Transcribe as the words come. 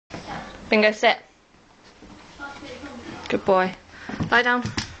Bingo, sit. Good boy. Lie down.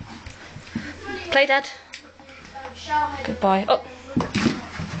 Play dead. Good boy. Up.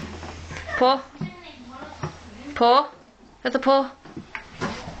 Paw. Paw. Other paw.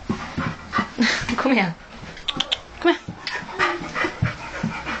 Come here. Come here.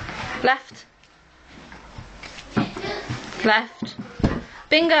 Left. Left.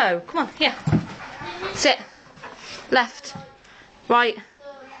 Bingo. Come on, here. Sit. Left. Right.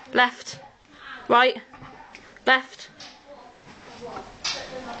 Left. Right. Left.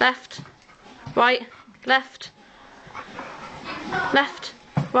 Left. Right. Left. Left.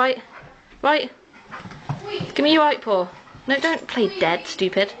 Right. Right. Give me your right paw. No, don't play dead,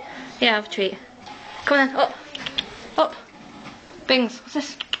 stupid. Here, have a treat. Come on then. Up. Up. Bings. What's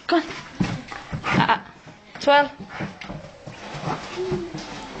this? Come on. Twirl.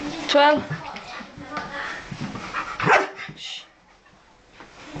 Twirl. Shh.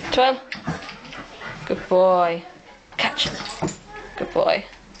 Twirl. Good boy. Catch. Good boy.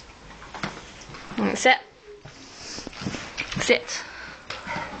 Sit. Sit.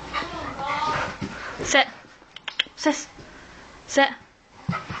 Sit. Sis. Sit.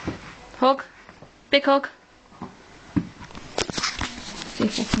 Hug. Big hug. See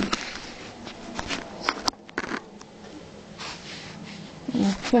if I can.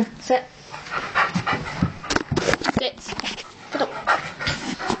 Yeah. Come on. Sit. Sit. Get up.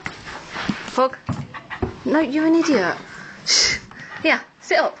 Hug. No, you're an idiot. Shh. Here,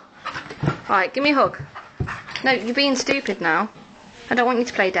 sit up. Right, give me a hug. No, you're being stupid now. I don't want you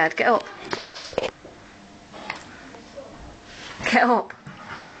to play dead. Get up. Get up.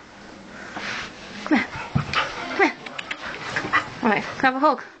 Come here. Come here. Right, can I have a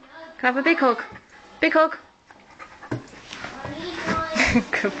hug? Can I have a big hug? Big hug.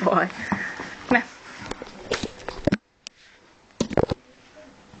 Good boy. Come here.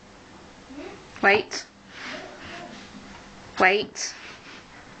 Wait. Wait.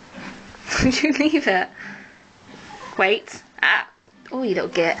 Did you leave it? Wait. Ah. Oh, you little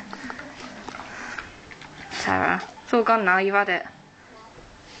git. Tara. It's all gone now, you've had it.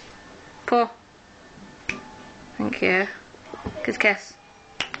 Paw. Thank you. Good kiss.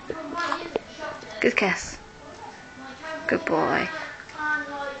 Good kiss. Good boy.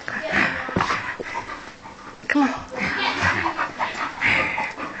 Come on.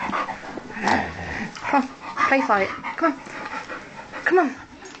 Come on. Play fight. Come on. Come on.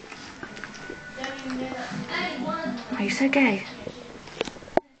 Are you so gay?